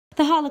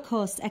The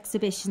Holocaust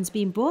Exhibition has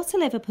been brought to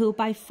Liverpool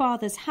by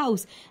Father's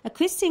House, a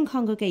Christian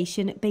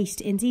congregation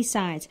based in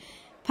Deeside.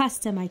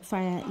 Pastor Mike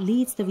Fryer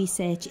leads the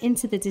research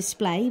into the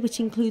display, which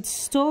includes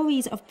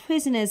stories of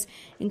prisoners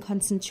in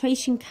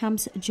concentration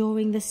camps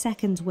during the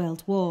Second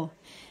World War.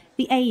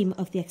 The aim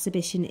of the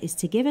exhibition is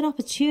to give an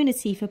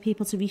opportunity for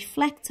people to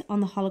reflect on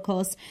the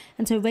Holocaust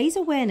and to raise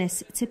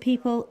awareness to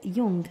people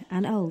young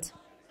and old.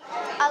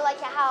 I like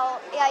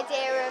how the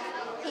idea of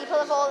people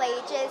of all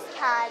ages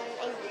can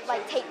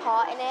take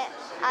part in it,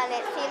 and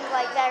it seems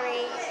like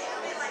very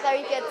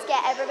good to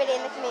get everybody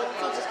in the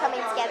community just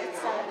coming together to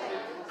celebrate.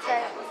 So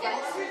it's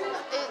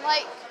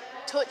nice. It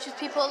touches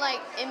people,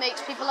 it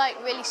makes people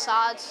really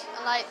sad,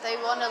 and they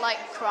want to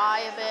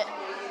cry a bit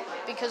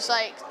because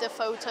the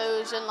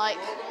photos and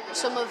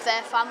some of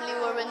their family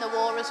were in the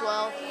war as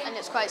well, and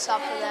it's quite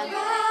sad for them.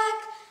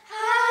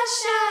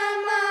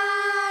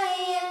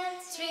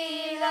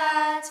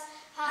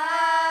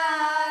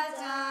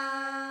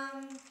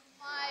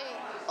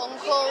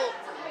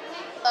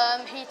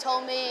 He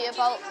told me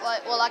about,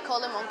 I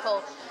call him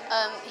Uncle,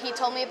 he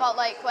told me about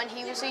when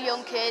he was a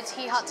young kid,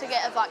 he had to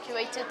get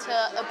evacuated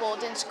to a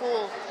boarding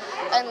school,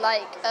 and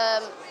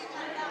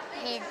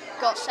he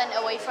got sent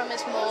away from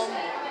his mum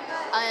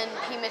and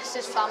he missed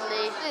his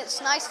family.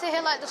 It's nice to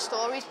hear the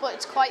stories, but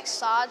it's quite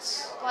sad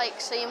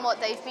seeing what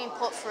they've been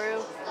put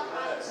through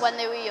when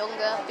they were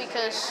younger,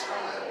 because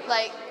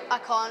I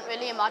can't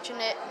really imagine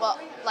it, what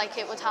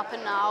it would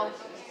happen now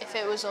if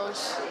it was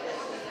us.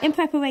 In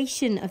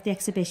preparation of the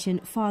exhibition,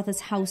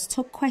 Father's House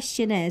took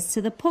questionnaires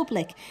to the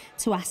public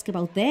to ask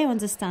about their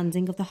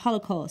understanding of the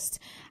Holocaust.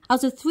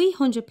 Out of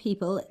 300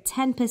 people,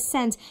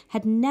 10%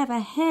 had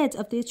never heard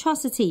of the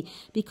atrocity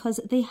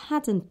because they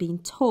hadn't been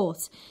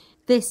taught.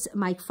 This,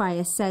 Mike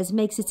Fryer says,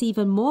 makes it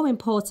even more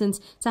important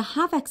to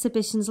have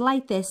exhibitions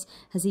like this,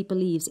 as he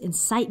believes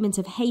incitement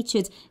of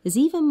hatred is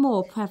even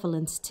more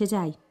prevalent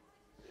today.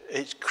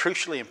 It's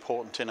crucially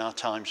important in our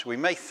times. We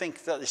may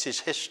think that this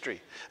is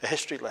history, a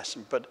history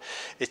lesson, but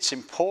it's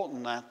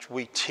important that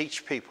we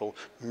teach people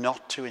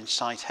not to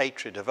incite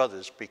hatred of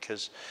others,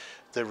 because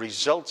the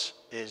result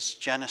is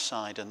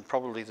genocide, and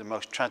probably the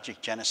most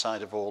tragic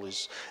genocide of all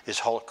is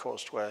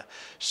Holocaust, where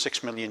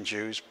 6 million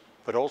Jews,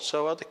 but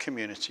also other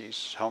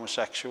communities,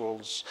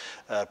 homosexuals,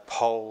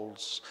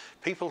 Poles,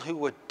 people who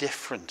were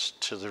different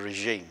to the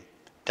regime,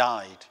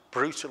 died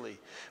brutally,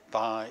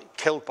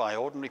 killed by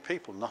ordinary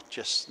people, not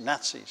just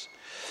Nazis.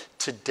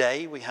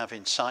 Today we have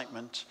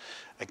incitement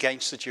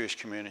against the Jewish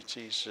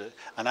communities,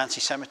 and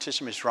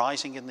anti-Semitism is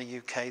rising in the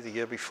UK. The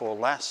year before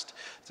last,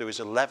 there was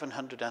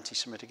 1,100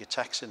 anti-Semitic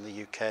attacks in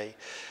the UK.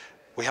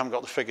 We haven't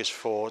got the figures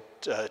for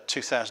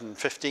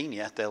 2015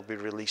 yet. They'll be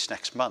released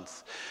next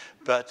month.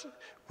 But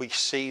we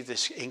see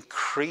this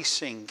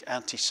increasing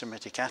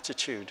anti-Semitic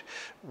attitude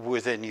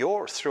within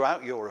Europe,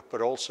 throughout Europe, but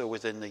also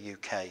within the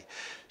UK.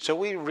 So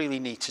we really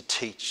need to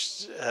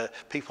teach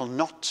people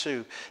not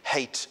to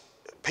hate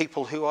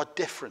people who are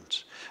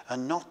different,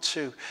 and not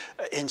to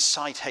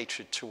incite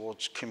hatred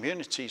towards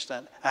communities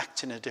that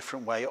act in a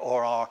different way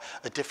or are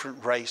a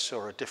different race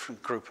or a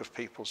different group of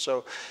people.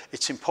 So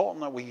it's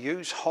important that we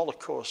use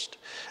Holocaust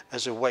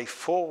as a way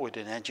forward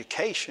in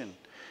education,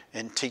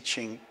 in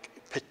teaching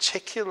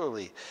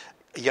particularly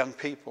young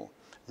people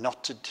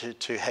not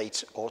to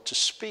hate or to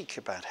speak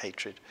about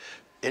hatred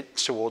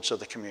towards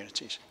other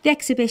communities. The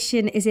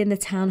exhibition is in the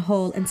Town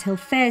Hall until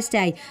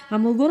Thursday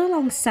and will run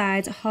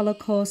alongside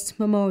Holocaust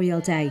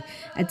Memorial Day,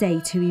 a day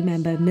to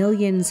remember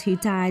millions who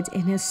died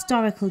in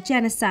historical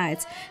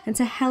genocides and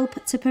to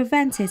help to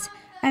prevent it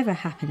ever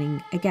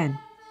happening again.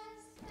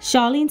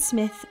 Charlene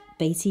Smith,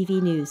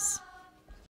 BayTV News.